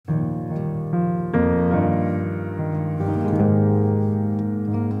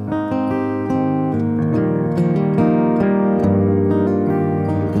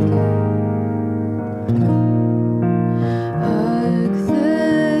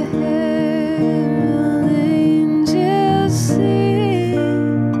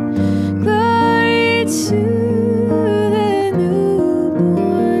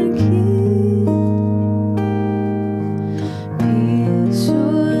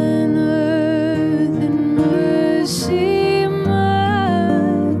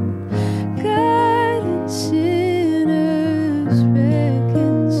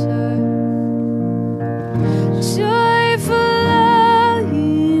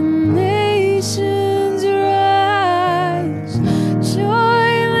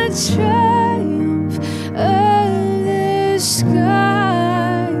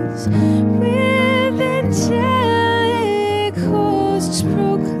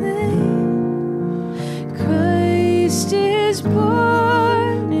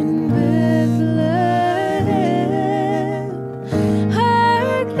born in Bethlehem.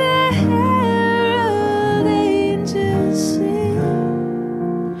 Hark, the herald angels sing.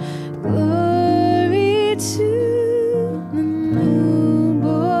 Glory to the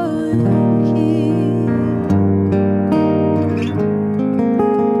newborn King.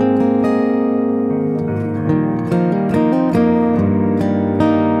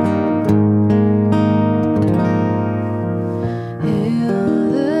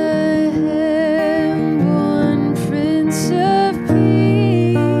 Hail the heaven-born Prince of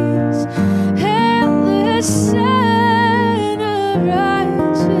Peace. Hail the Son of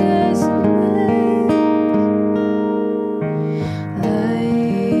Righteousness.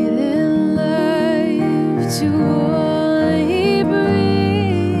 Light and life to all he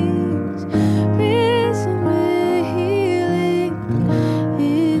brings. Risen with healing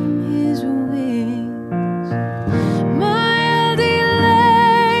in his wings. Mild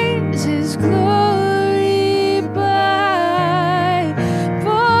delights his glory by.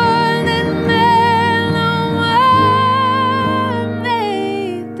 Born in men, one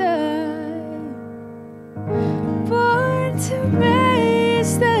may die. Born to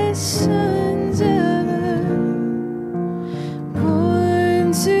raise the sons of earth.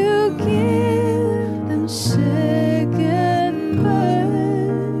 Born to give them second birth.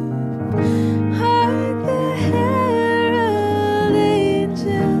 Hark, the herald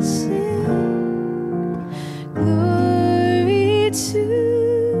angels sing. Glory to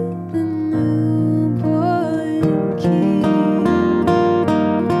the newborn King.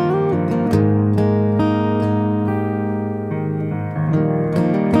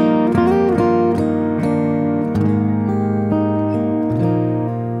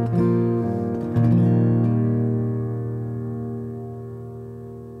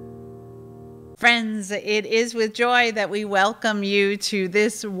 Friends, it is with joy that we welcome you to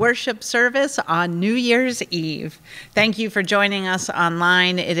this worship service on New Year's Eve. Thank you for joining us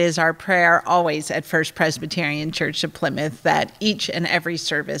online. It is our prayer always at First Presbyterian Church of Plymouth that each and every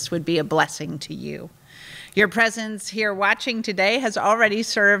service would be a blessing to you. Your presence here watching today has already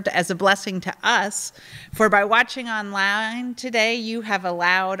served as a blessing to us, for by watching online today, you have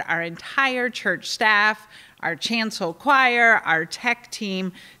allowed our entire church staff, our Chancel Choir, our tech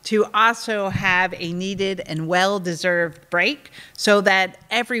team to also have a needed and well-deserved break so that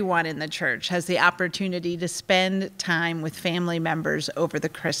everyone in the church has the opportunity to spend time with family members over the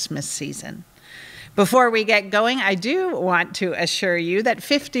Christmas season. Before we get going, I do want to assure you that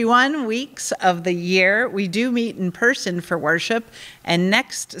 51 weeks of the year, we do meet in person for worship, and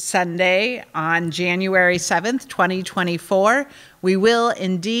next Sunday on January 7th, 2024, we will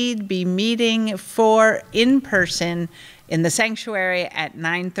indeed be meeting for in person in the sanctuary at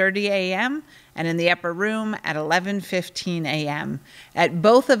 9:30 a.m. and in the upper room at 11:15 a.m. At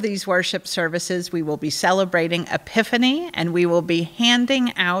both of these worship services, we will be celebrating Epiphany, and we will be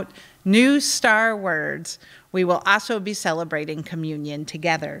handing out new star words. We will also be celebrating communion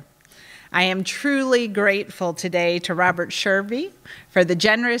together. I am truly grateful today to Robert Sherby for the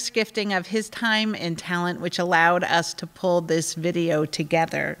generous gifting of his time and talent, which allowed us to pull this video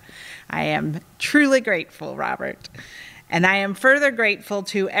together. I am truly grateful, Robert. And I am further grateful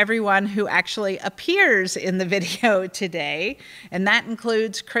to everyone who actually appears in the video today, and that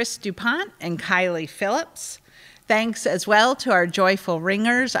includes Chris DuPont and Kylee Phillips. Thanks as well to our joyful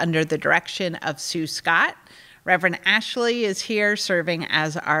ringers under the direction of Sue Scott. Reverend Ashley is here serving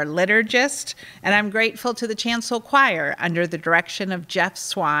as our liturgist, and I'm grateful to the Chancel Choir under the direction of Jeff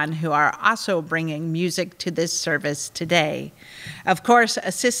Swan, who are also bringing music to this service today. Of course,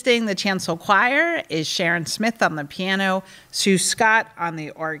 assisting the Chancel Choir is Sharon Smith on the piano, Sue Scott on the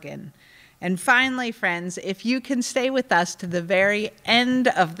organ. And finally, friends, if you can stay with us to the very end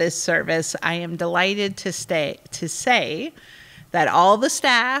of this service, I am delighted to say that all the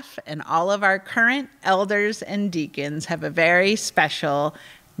staff and all of our current elders and deacons have a very special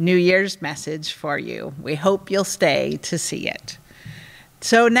New Year's message for you. We hope you'll stay to see it.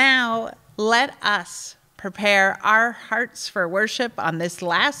 So now, let us prepare our hearts for worship on this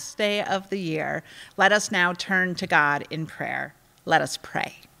last day of the year. Let us now turn to God in prayer. Let us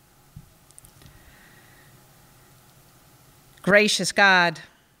pray. Gracious God,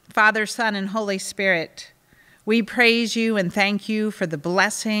 Father, Son, and Holy Spirit, we praise you and thank you for the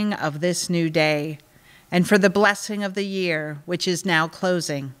blessing of this new day and for the blessing of the year, which is now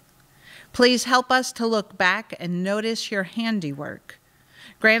closing. Please help us to look back and notice your handiwork.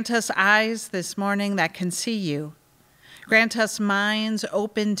 Grant us eyes this morning that can see you. Grant us minds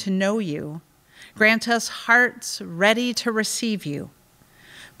open to know you. Grant us hearts ready to receive you.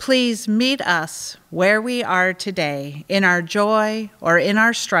 Please meet us where we are today, in our joy or in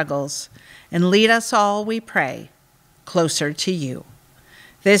our struggles, and lead us all, we pray, closer to you.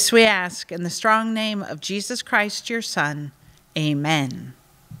 This we ask in the strong name of Jesus Christ, your Son. Amen.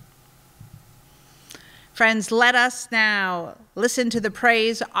 Friends, let us now listen to the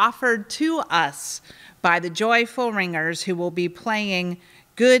praise offered to us by the joyful ringers who will be playing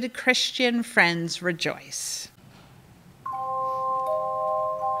Good Christian Friends Rejoice.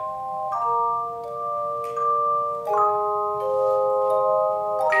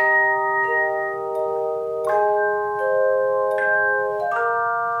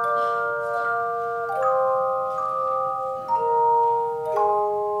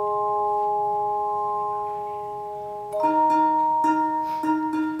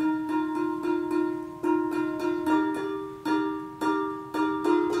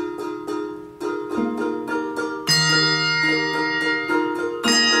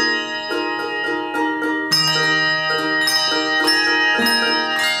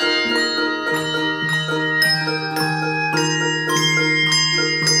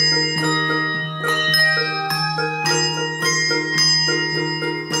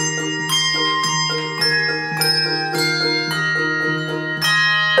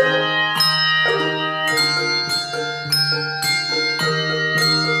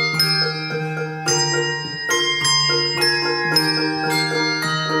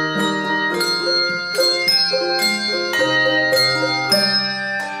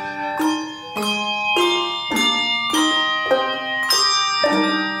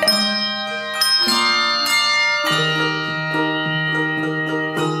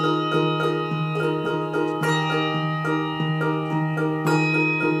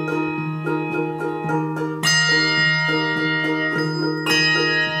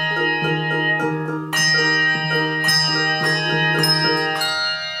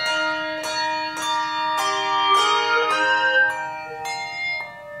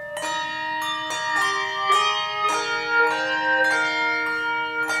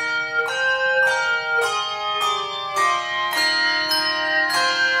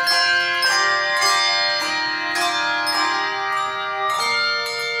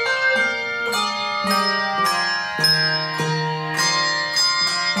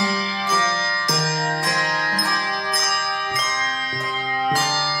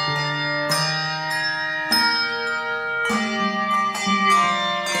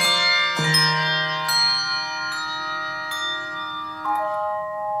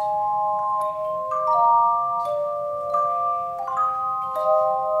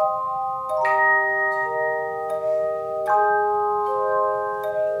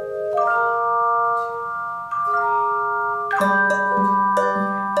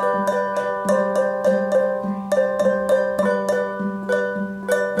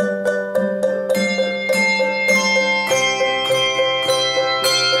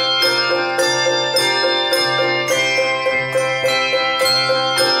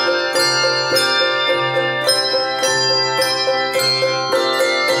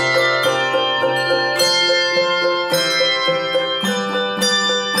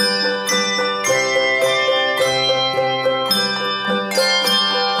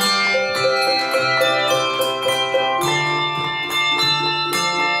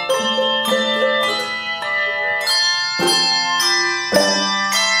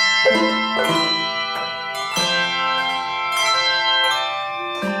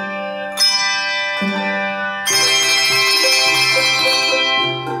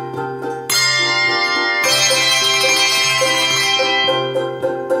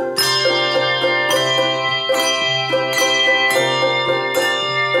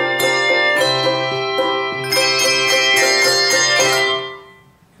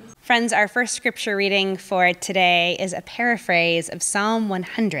 Friends, our first scripture reading for today is a paraphrase of Psalm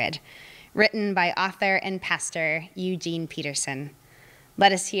 100, written by author and pastor Eugene Peterson.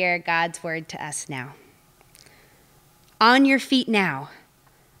 Let us hear God's word to us now. On your feet now,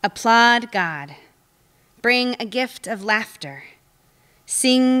 applaud God. Bring a gift of laughter.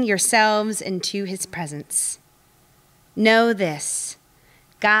 Sing yourselves into his presence. Know this,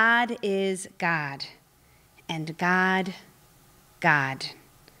 God is God, and God, God.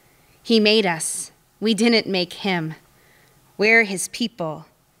 He made us. We didn't make him. We're his people,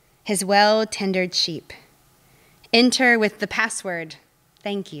 his well-tendered sheep. Enter with the password,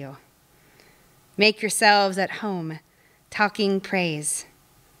 thank you. Make yourselves at home, talking praise.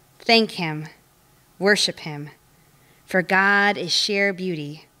 Thank him, worship him, for God is sheer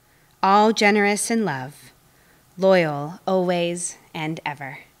beauty, all generous in love, loyal always and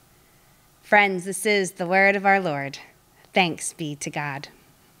ever. Friends, this is the word of our Lord. Thanks be to God.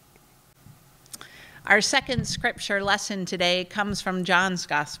 Our second scripture lesson today comes from John's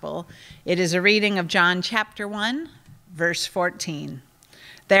Gospel. It is a reading of John chapter 1, verse 14.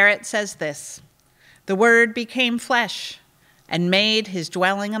 There it says this, "The Word became flesh and made his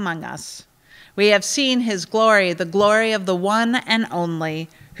dwelling among us. We have seen his glory, the glory of the one and only,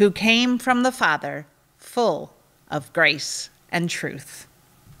 who came from the Father, full of grace and truth."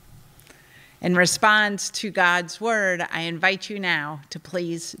 In response to God's word, I invite you now to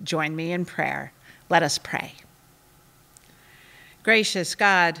please join me in prayer. Let us pray. Gracious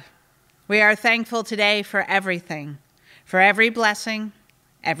God, we are thankful today for everything, for every blessing,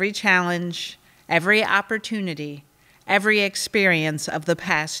 every challenge, every opportunity, every experience of the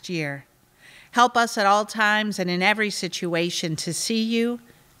past year. Help us at all times and in every situation to see you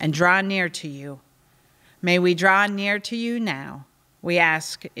and draw near to you. May we draw near to you now. We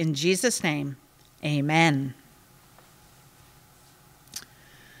ask in Jesus' name, amen.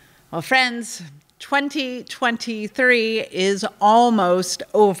 Well, friends, 2023 is almost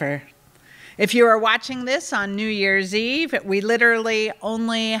over. If you are watching this on New Year's Eve, we literally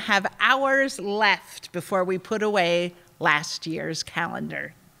only have hours left before we put away last year's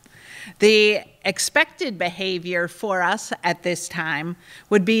calendar. The expected behavior for us at this time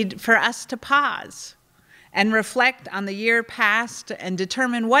would be for us to pause and reflect on the year past and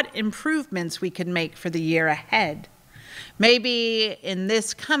determine what improvements we can make for the year ahead. Maybe in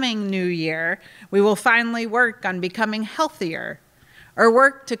this coming new year, we will finally work on becoming healthier, or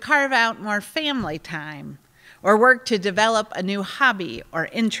work to carve out more family time, or work to develop a new hobby or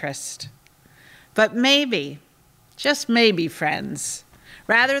interest. But maybe, just maybe, friends,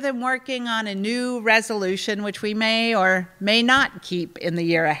 rather than working on a new resolution which we may or may not keep in the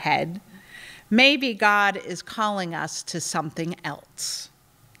year ahead, maybe God is calling us to something else.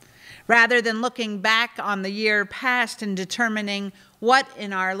 Rather than looking back on the year past and determining what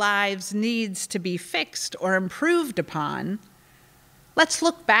in our lives needs to be fixed or improved upon, let's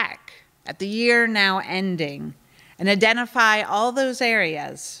look back at the year now ending and identify all those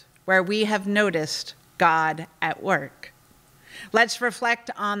areas where we have noticed God at work. Let's reflect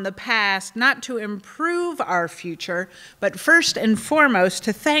on the past, not to improve our future, but first and foremost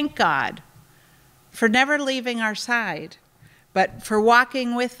to thank God for never leaving our side, but for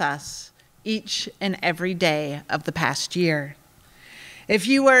walking with us each and every day of the past year. If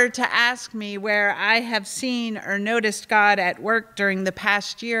you were to ask me where I have seen or noticed God at work during the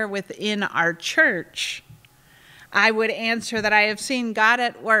past year within our church, I would answer that I have seen God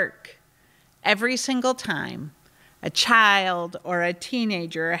at work every single time a child or a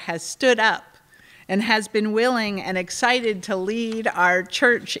teenager has stood up and has been willing and excited to lead our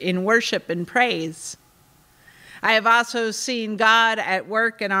church in worship and praise. I have also seen God at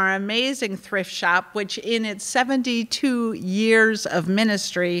work in our amazing thrift shop, which in its 72 years of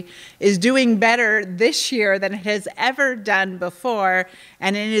ministry is doing better this year than it has ever done before,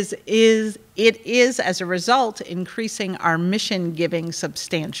 and it is as a result increasing our mission giving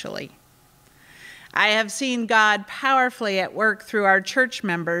substantially. I have seen God powerfully at work through our church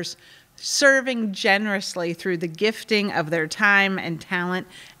members, serving generously through the gifting of their time and talent,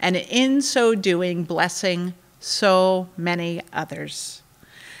 and in so doing, blessing so many others.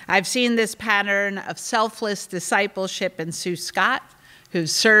 I've seen this pattern of selfless discipleship in Sue Scott, who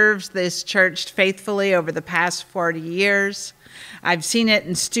serves this church faithfully over the past 40 years. I've seen it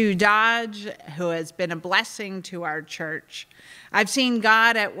in Stu Dodge, who has been a blessing to our church. I've seen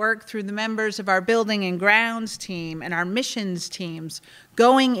God at work through the members of our building and grounds team and our missions teams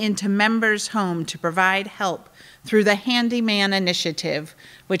going into members' home to provide help through the Handyman Initiative,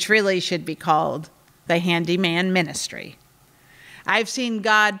 which really should be called the Handyman Ministry. I've seen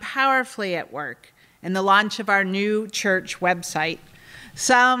God powerfully at work in the launch of our new church website.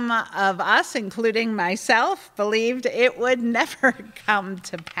 Some of us, including myself, believed it would never come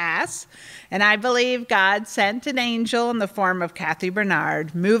to pass, and I believe God sent an angel in the form of Kathy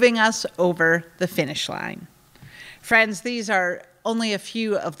Bernard, moving us over the finish line. Friends, these are only a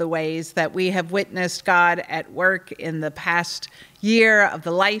few of the ways that we have witnessed God at work in the past year of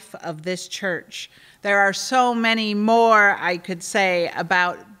the life of this church. There are so many more I could say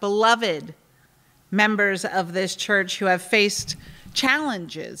about beloved members of this church who have faced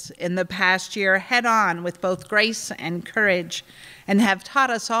challenges in the past year head on with both grace and courage, and have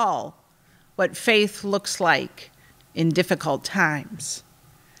taught us all what faith looks like in difficult times.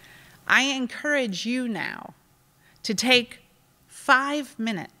 I encourage you now to take 5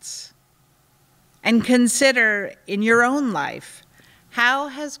 minutes and consider in your own life, how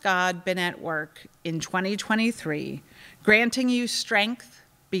has God been at work in 2023, granting you strength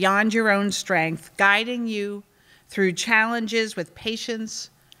beyond your own strength, guiding you through challenges with patience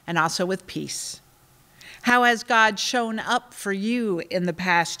and also with peace? How has God shown up for you in the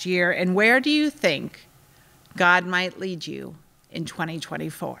past year, and where do you think God might lead you in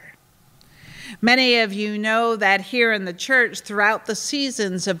 2024? Many of you know that here in the church, throughout the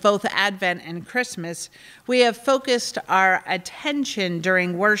seasons of both Advent and Christmas, we have focused our attention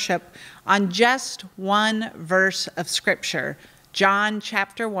during worship on just one verse of Scripture, John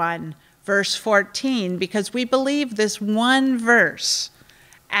chapter 1, verse 14, because we believe this one verse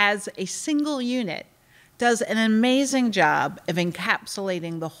as a single unit does an amazing job of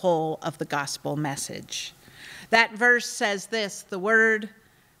encapsulating the whole of the gospel message. That verse says this: the Word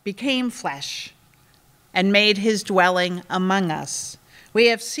became flesh and made his dwelling among us. We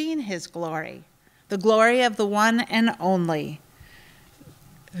have seen his glory, the glory of the one and only,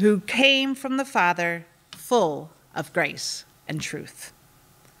 who came from the Father, full of grace and truth.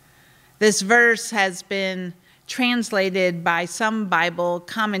 This verse has been translated by some Bible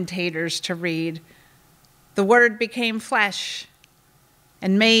commentators to read, the Word became flesh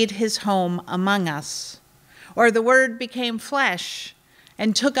and made his home among us. Or the Word became flesh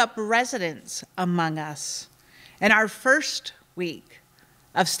and took up residence among us. In our first week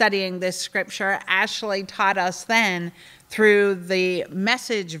of studying this scripture, Ashley taught us then through the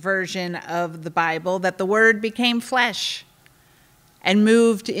Message version of the Bible that the Word became flesh and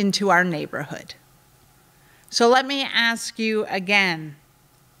moved into our neighborhood. So let me ask you again,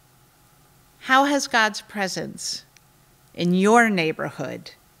 how has God's presence in your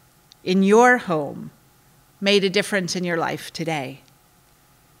neighborhood, in your home, made a difference in your life today?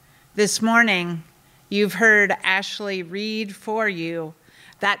 This morning, you've heard Ashley read for you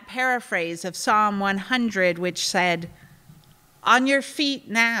that paraphrase of Psalm 100, which said, "On your feet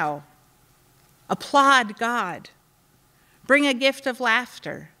now, applaud God, bring a gift of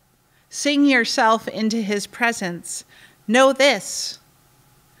laughter, sing yourself into his presence. Know this,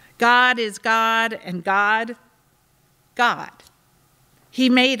 God is God and God, God. He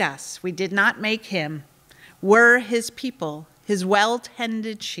made us, we did not make him. We're his people, his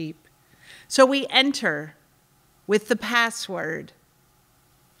well-tended sheep. So we enter with the password,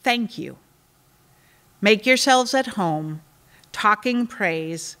 thank you. Make yourselves at home, talking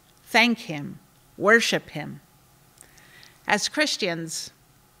praise, thank him, worship him. As Christians,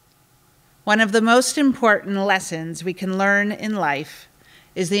 one of the most important lessons we can learn in life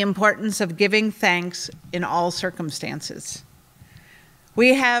is the importance of giving thanks in all circumstances.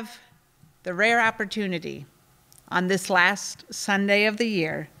 We have the rare opportunity on this last Sunday of the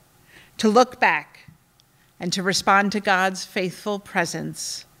year to look back and to respond to God's faithful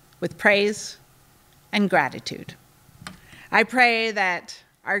presence with praise and gratitude. I pray that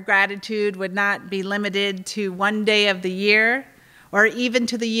our gratitude would not be limited to one day of the year or even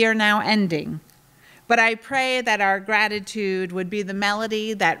to the year now ending, but I pray that our gratitude would be the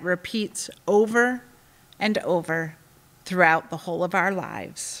melody that repeats over and over throughout the whole of our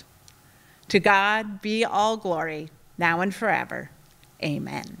lives. To God be all glory, now and forever.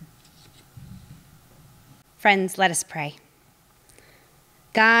 Amen. Friends, let us pray.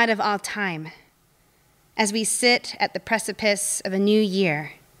 God of all time, as we sit at the precipice of a new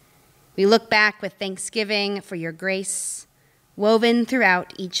year, we look back with thanksgiving for your grace woven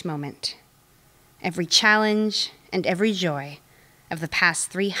throughout each moment, every challenge and every joy of the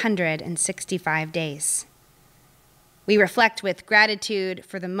past 365 days. We reflect with gratitude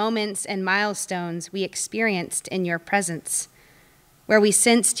for the moments and milestones we experienced in your presence, where we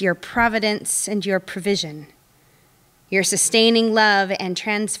sensed your providence and your provision, your sustaining love and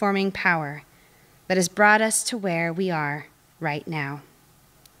transforming power that has brought us to where we are right now.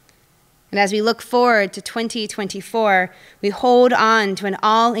 And as we look forward to 2024, we hold on to an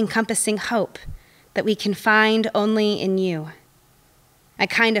all-encompassing hope that we can find only in you, a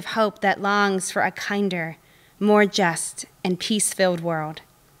kind of hope that longs for a kinder, more just, and peace-filled world.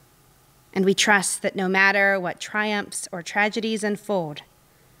 And we trust that no matter what triumphs or tragedies unfold,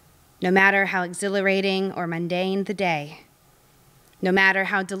 no matter how exhilarating or mundane the day, no matter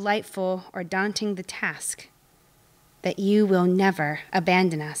how delightful or daunting the task, that you will never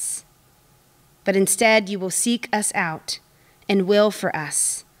abandon us, but instead you will seek us out and will for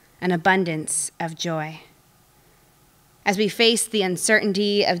us an abundance of joy. As we face the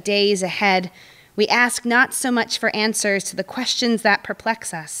uncertainty of days ahead, we ask not so much for answers to the questions that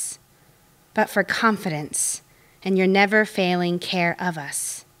perplex us, but for confidence in your never-failing care of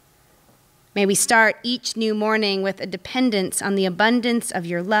us. May we start each new morning with a dependence on the abundance of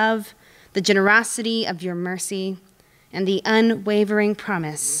your love, the generosity of your mercy, and the unwavering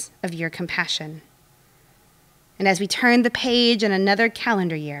promise of your compassion. And as we turn the page in another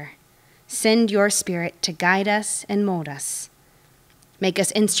calendar year, send your Spirit to guide us and mold us. Make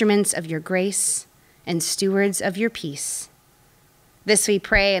us instruments of your grace and stewards of your peace. This we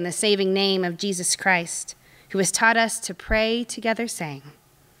pray in the saving name of Jesus Christ, who has taught us to pray together, saying,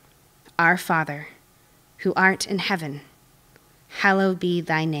 Our Father, who art in heaven, hallowed be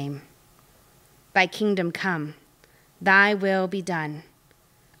thy name. Thy kingdom come, thy will be done,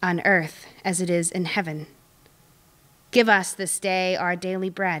 on earth as it is in heaven. Give us this day our daily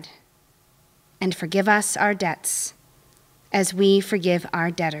bread, and forgive us our debts, as we forgive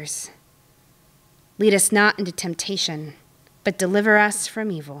our debtors. Lead us not into temptation, but deliver us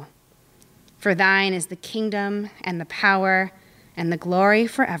from evil. For thine is the kingdom and the power and the glory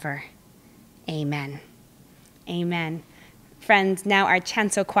forever. Amen. Amen. Friends, now our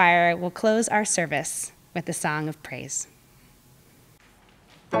Chancel Choir will close our service with a song of praise.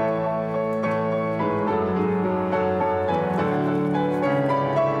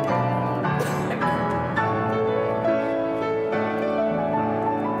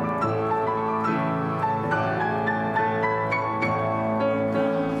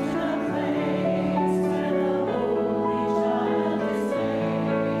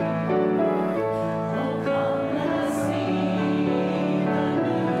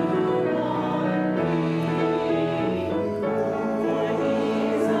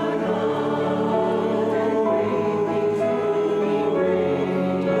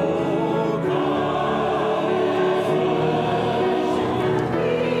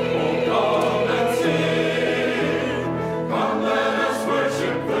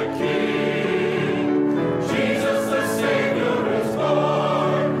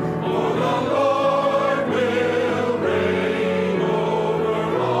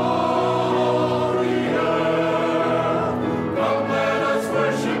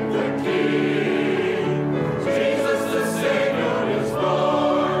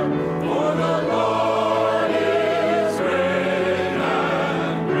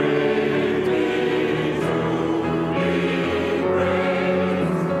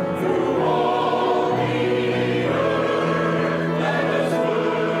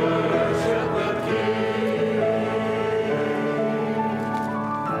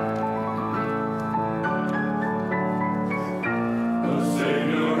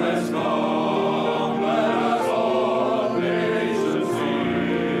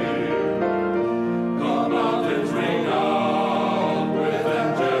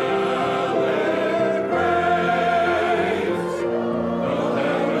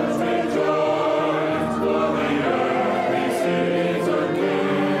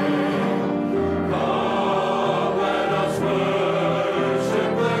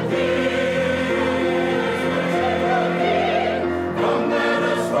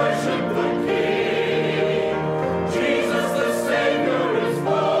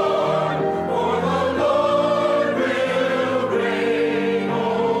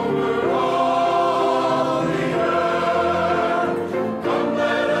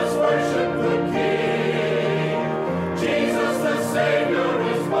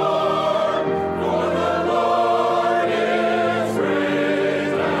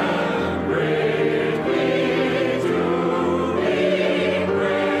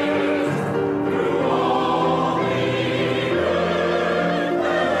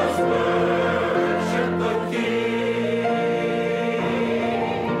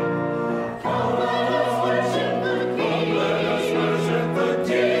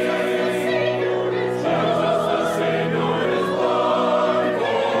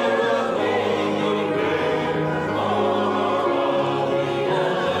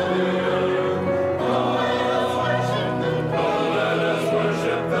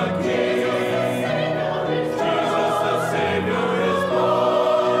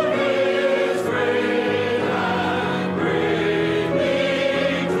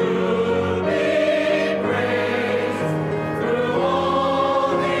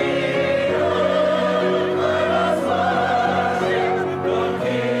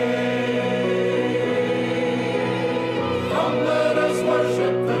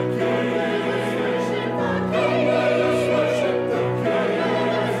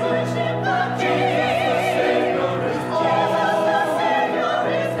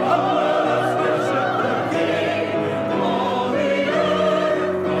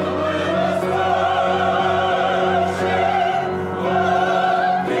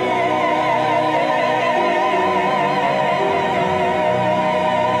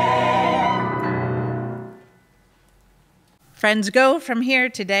 Friends, go from here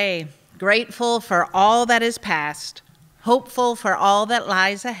today, grateful for all that is past, hopeful for all that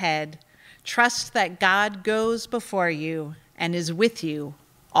lies ahead. Trust that God goes before you and is with you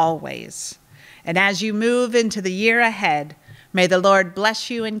always. And as you move into the year ahead, may the Lord bless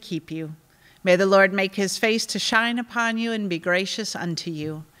you and keep you. May the Lord make his face to shine upon you and be gracious unto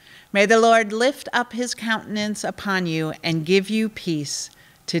you. May the Lord lift up his countenance upon you and give you peace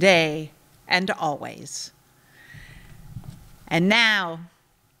today and always. And now,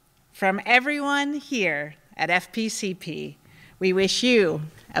 from everyone here at FPCP, we wish you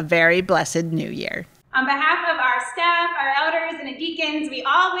a very blessed New Year. On behalf of our staff, our elders, and the deacons, we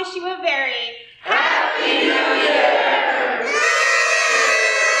all wish you a very Happy New Year!